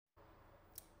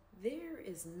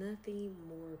is nothing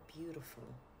more beautiful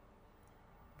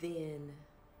than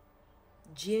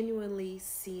genuinely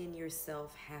seeing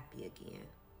yourself happy again.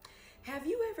 Have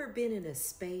you ever been in a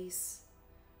space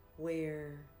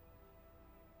where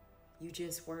you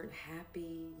just weren't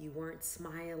happy, you weren't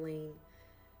smiling,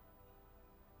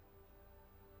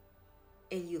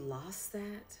 and you lost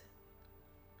that?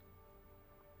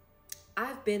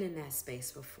 I've been in that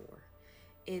space before,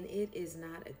 and it is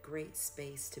not a great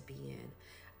space to be in.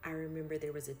 I remember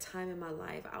there was a time in my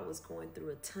life I was going through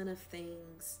a ton of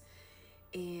things,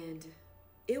 and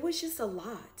it was just a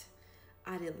lot.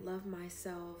 I didn't love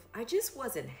myself. I just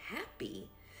wasn't happy.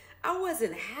 I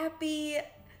wasn't happy.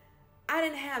 I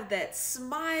didn't have that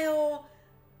smile.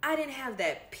 I didn't have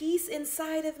that peace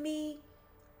inside of me.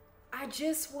 I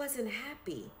just wasn't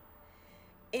happy.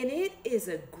 And it is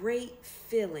a great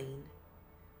feeling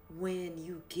when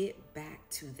you get back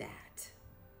to that.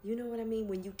 You know what I mean?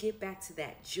 When you get back to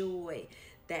that joy,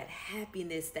 that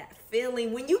happiness, that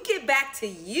feeling, when you get back to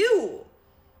you,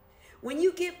 when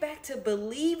you get back to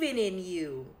believing in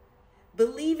you,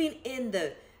 believing in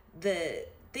the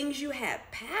things you have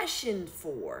passion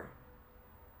for,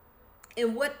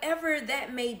 and whatever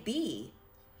that may be.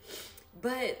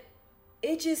 But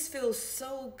it just feels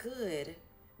so good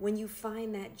when you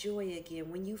find that joy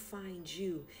again, when you find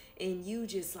you, and you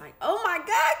just like, oh my God,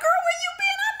 girl, where you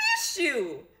been? I miss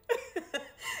you.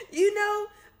 You know,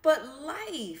 but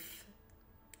life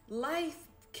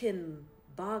can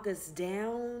bog us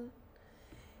down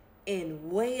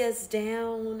and weigh us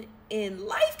down, and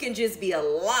life can just be a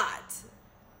lot,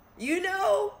 you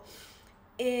know?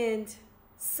 And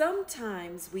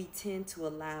sometimes we tend to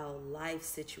allow life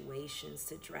situations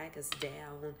to drag us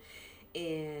down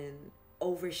and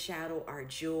overshadow our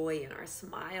joy and our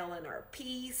smile and our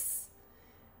peace.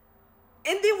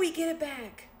 And then we get it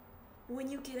back. When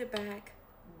you get it back,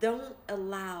 don't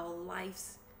allow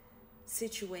life's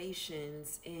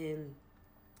situations and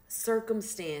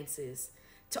circumstances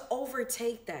to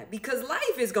overtake that, because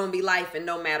life is going to be life, and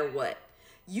no matter what.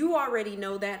 You already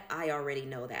know that. I already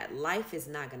know that. Life is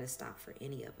not going to stop for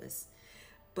any of us.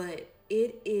 But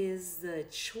it is the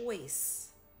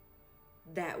choice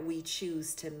that we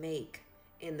choose to make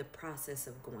in the process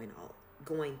of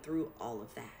going through all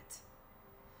of that.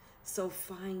 So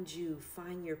find you,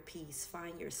 find your peace,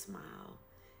 find your smile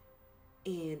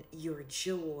and your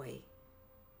joy.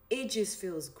 It just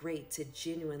feels great to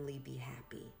genuinely be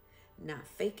happy. Not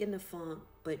faking the funk,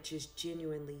 but just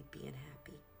genuinely being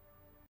happy.